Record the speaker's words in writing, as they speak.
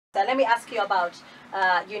Let me ask you about,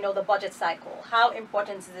 the budget cycle. How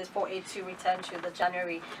important is it for it to return to the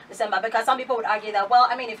January, December? Because some people would argue that, well,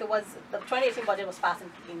 I mean, if it was, the 2018 budget was passed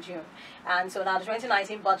in June, and so now the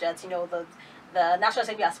 2019 budget, the National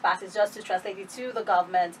Assembly has passed is just to translate it to the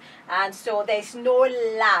government, and so there's no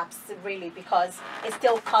lapse really because it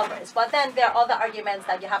still covers. But then there are other arguments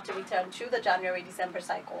that you have to return to the January-December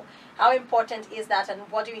cycle. How important is that, and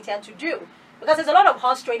what do you intend to do? Because there's a lot of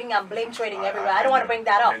horse trading and blame trading everywhere. I don't want to bring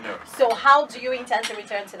that up. So how do you intend to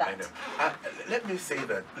return to that? Let me say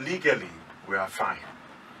that legally we are fine.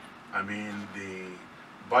 I mean, the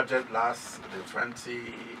budget the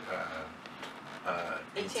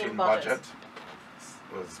 2018 budget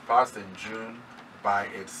was passed in June by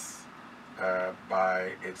its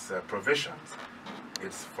provisions.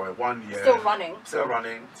 It's for 1 year. Still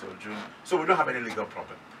running till June. So we don't have any legal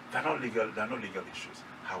problem. There are no legal issues.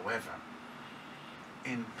 However,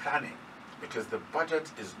 in planning, because the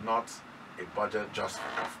budget is not a budget just for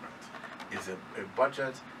government, it's a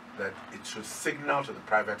budget that it should signal to the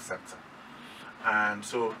private sector. And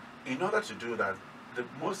so in order to do that,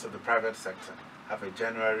 most of the private sector have a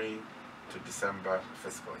January to December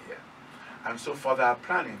fiscal year. And so for their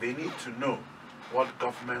planning, they need to know what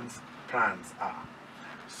government's plans are.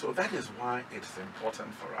 So that is why it's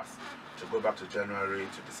important for us to go back to January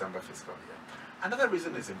to December fiscal year. Another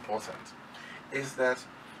reason it's important is that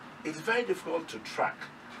it's very difficult to track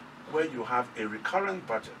where you have a recurrent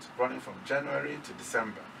budget running from January to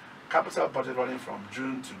December, capital budget running from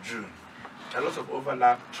June to June. A lot of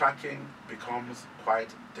overlap, tracking becomes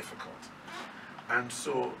quite difficult. And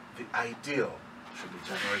so the ideal should be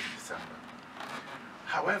January to December.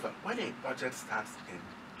 However, when a budget starts in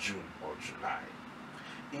June or July,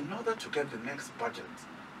 in order to get the next budget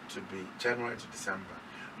to be January to December,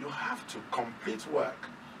 you have to complete work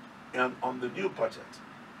on the new budget,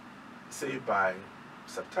 say by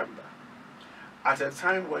September, at a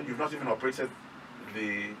time when you've not even operated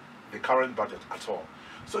the current budget at all.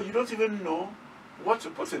 So you don't even know what to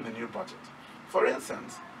put in the new budget. For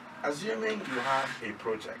instance, assuming you have a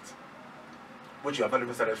project which you have not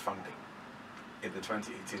even started funding in the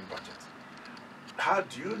 2018 budget, how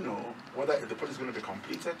do you know whether the project is going to be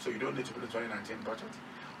completed, so you don't need to put the 2019 budget?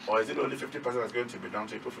 Or is it only 50% that's going to be done,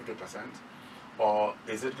 so you put 50%? Or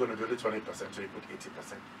is it going to be only 20%, so you put 80%? You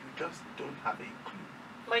just don't have a clue.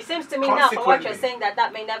 Well, it seems to me now, from what you're saying,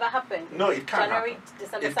 that may never happen. No, it can't January, happen.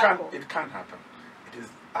 December cycle. It can't happen.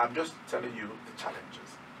 I'm just telling you the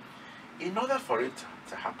challenges. In order for it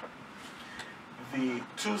to happen, the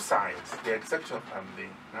two sides, the executive and the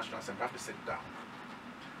National Assembly, have to sit down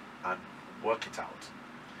and work it out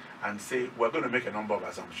and say, we're going to make a number of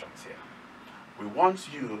assumptions here. We want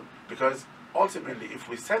you, because ultimately, if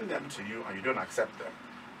we send them to you and you don't accept them,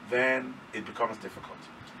 then it becomes difficult.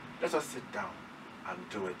 Let us sit down and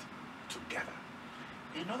do it together.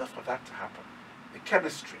 In order for that to happen, the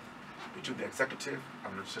chemistry between the executive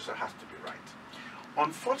and the legislature has to be right.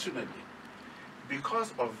 Unfortunately,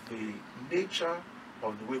 because of the nature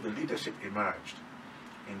of the way the leadership emerged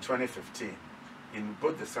in 2015, in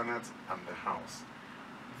both the Senate and the House,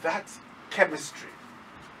 that chemistry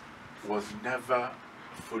was never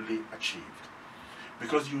fully achieved.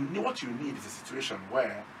 Because what you need is a situation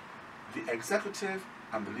where the executive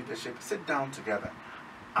and the leadership sit down together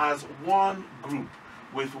as one group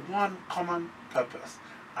with one common purpose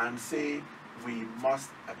and say, we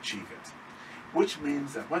must achieve it. Which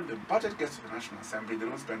means that when the budget gets to the National Assembly, they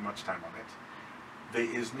don't spend much time on it. There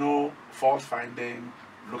is no fault finding,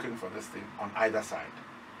 looking for this thing on either side.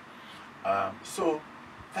 So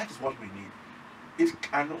that is what we need.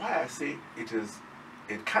 And why I say it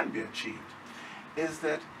can be achieved is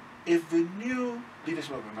that if the new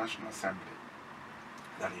leadership of the National Assembly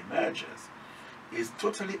that emerges is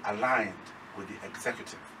totally aligned with the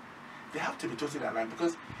executive, they have to be totally aligned,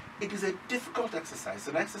 because it is a difficult exercise,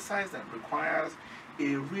 an exercise that requires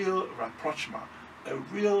a real rapprochement, a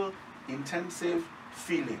real intensive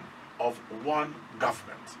feeling of one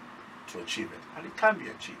government to achieve it, and it can be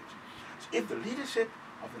achieved. So if the leadership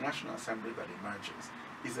of the National Assembly that emerges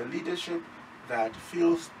is a leadership that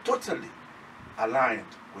feels totally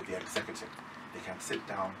aligned with the executive, they can sit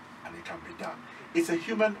down and it can be done. It's a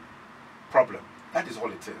human problem. That is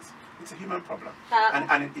all it is. It's a human problem,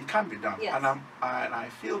 and it can be done. Yes. And I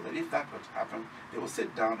feel that if that would happen, they will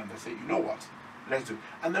sit down and they say, you know what, let's do it.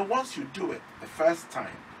 And then once you do it the first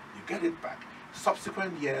time, you get it back.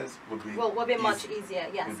 Subsequent years will be much easier.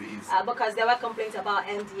 Yes, will be easy. because there were complaints about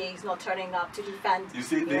NDAs not turning up to defend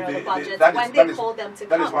the budget when they called them to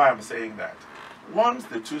come. That is why I'm saying that. Once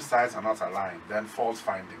the two sides are not aligned, then fault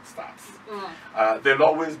finding starts. There'll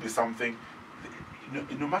always be something.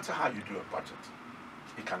 No matter how you do a budget,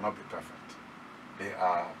 it cannot be perfect. There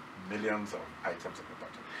are millions of items in the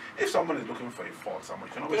budget. If someone is looking for a fault somewhere,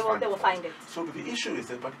 you can always find it. They will find it. So the issue is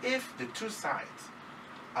that, but if the two sides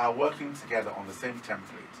are working together on the same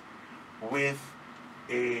template with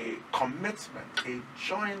a commitment, a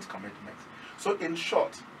joint commitment. So in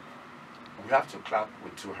short, we have to clap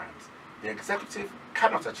with two hands. The executive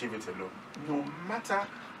cannot achieve it alone. No matter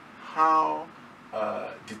how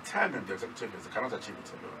determined the executive is, they cannot achieve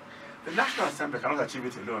it alone. The National Assembly cannot achieve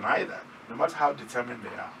it alone either, no matter how determined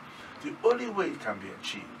they are. The only way it can be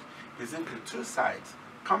achieved is if the two sides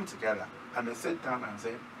come together and they sit down and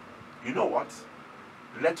say, you know what,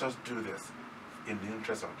 let us do this in the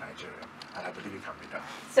interest of Nigeria. And I believe it can be done.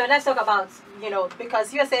 So let's talk about,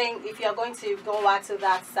 because you're saying if you're going to go back to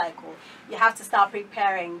that cycle, you have to start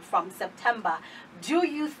preparing from September. Do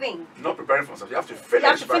you think... Not preparing from September, you have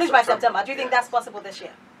to finish, by September. Do you think that's possible this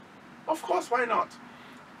year? Of course, why not?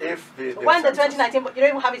 If when the 2019, you don't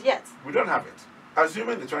even have it yet? We don't have it.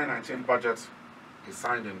 Assuming the 2019 budget is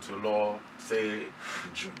signed into law, say,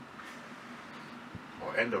 in June,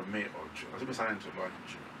 or end of May or June, assuming it's signed into law in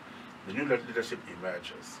June, the new leadership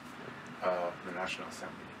emerges, the National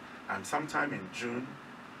Assembly, and sometime in June,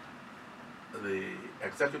 the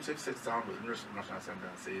executive sits down with the National Assembly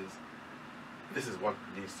and says, this is what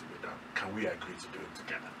needs to be done. Can we agree to do it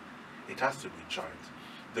together? It has to be joint.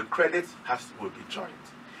 The credit will be joint,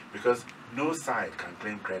 because no side can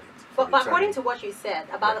claim credit. But according to what you said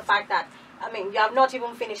about the fact that, you have not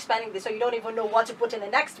even finished spending this, so you don't even know what to put in the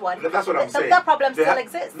next one. That's what I'm saying. That problem still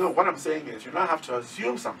exists. No, what I'm saying is you now have to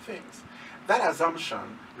assume some things. That assumption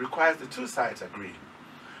requires the two sides agreeing.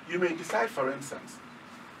 You may decide, for instance,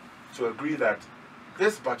 to agree that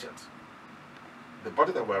this budget, the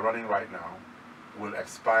budget that we're running right now, will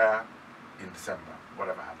expire in December,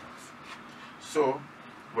 whatever happens. So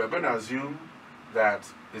we're going to assume that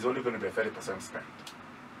it's only going to be a 30% spend.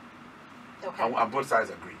 Okay. And both sides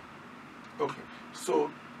agree. Okay. So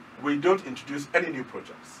we don't introduce any new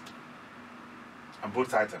projects. And both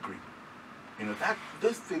sides agree. That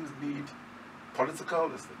these things need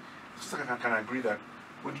political. It's just like I can agree that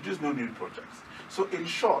we introduce no new projects. So in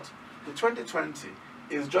short, the 2020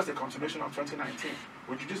 is just a continuation of 2019.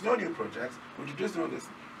 We introduce no new projects. We introduce no this.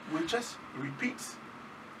 We just repeat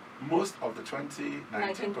most of the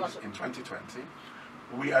 2019 projects in 2020.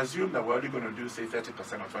 We assume that we're only going to do, say, 30% or 20%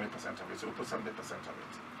 of it, so we'll put 70% of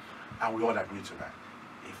it. And we all agree to that.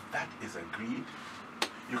 If that is agreed,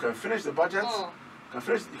 you can finish the budget. You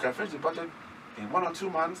can finish the budget in 1 or 2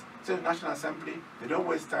 months. Say the National Assembly, they don't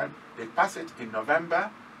waste time. They pass it in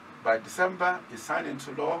November. By December, it's signed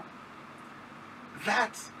into law.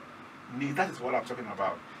 That is what I'm talking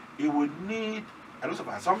about. It would need a lot of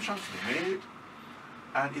assumptions to be made.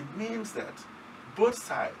 And it means that both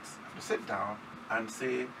sides have to sit down and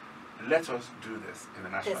say, let us do this in the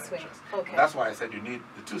national interest. Okay. That's why I said you need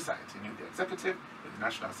the two sides. You need the executive, the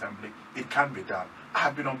National Assembly. It can be done. I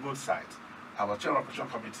have been on both sides. I was chairman of the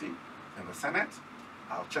Opposition Committee in the Senate.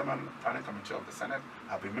 I was chairman of the Planning Committee of the Senate.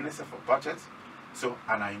 I've been Minister for Budget.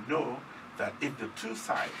 And I know that if the two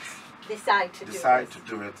sides decide to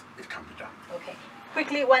do it, it can be done. Okay.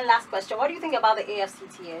 Quickly, one last question. What do you think about the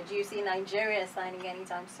AFCTA? Do you see Nigeria signing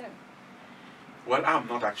anytime soon? Well, I'm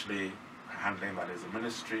not actually handling that as a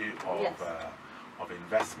ministry of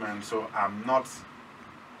investment, so I'm not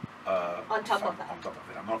on top of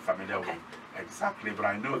it. I'm not familiar with exactly, but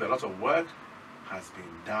I know that a lot of work has been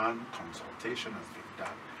done, consultation has been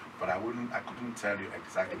done, but I couldn't tell you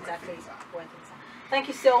exactly where things are. Thank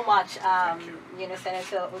you so much, Thank you.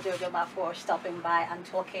 Senator Udo Udoma, for stopping by and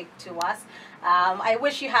talking to us. I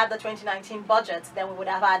wish you had the 2019 budget, then we would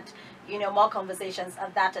have had more conversations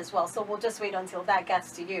on that as well. So we'll just wait until that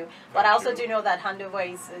gets to you. But I also do know that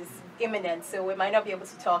handover is imminent, so we might not be able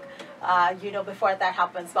to talk, before that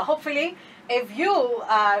happens. But hopefully, if you,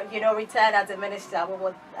 return as a minister, we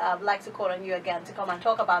would like to call on you again to come and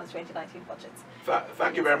talk about the 2019 budget.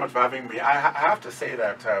 Thank you very much for having me. I have to say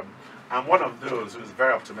that I'm one of those who's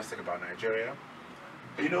very optimistic about Nigeria.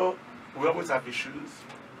 We always have issues.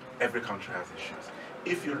 Every country has issues.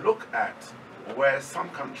 If you look at where some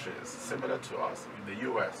countries, similar to us, in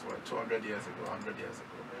the US, were 200 years ago, 100 years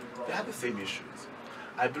ago, they had the same issues.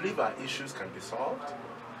 I believe our issues can be solved,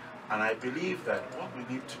 and I believe that what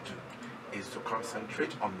we need to do is to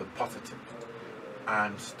concentrate on the positive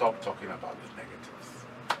and stop talking about the negatives.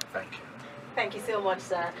 Thank you. Thank you so much,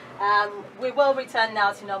 sir. We will return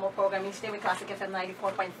now to normal programming. Today with Classic FM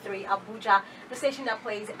 94.3 Abuja, the station that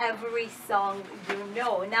plays every song you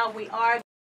know. Now we are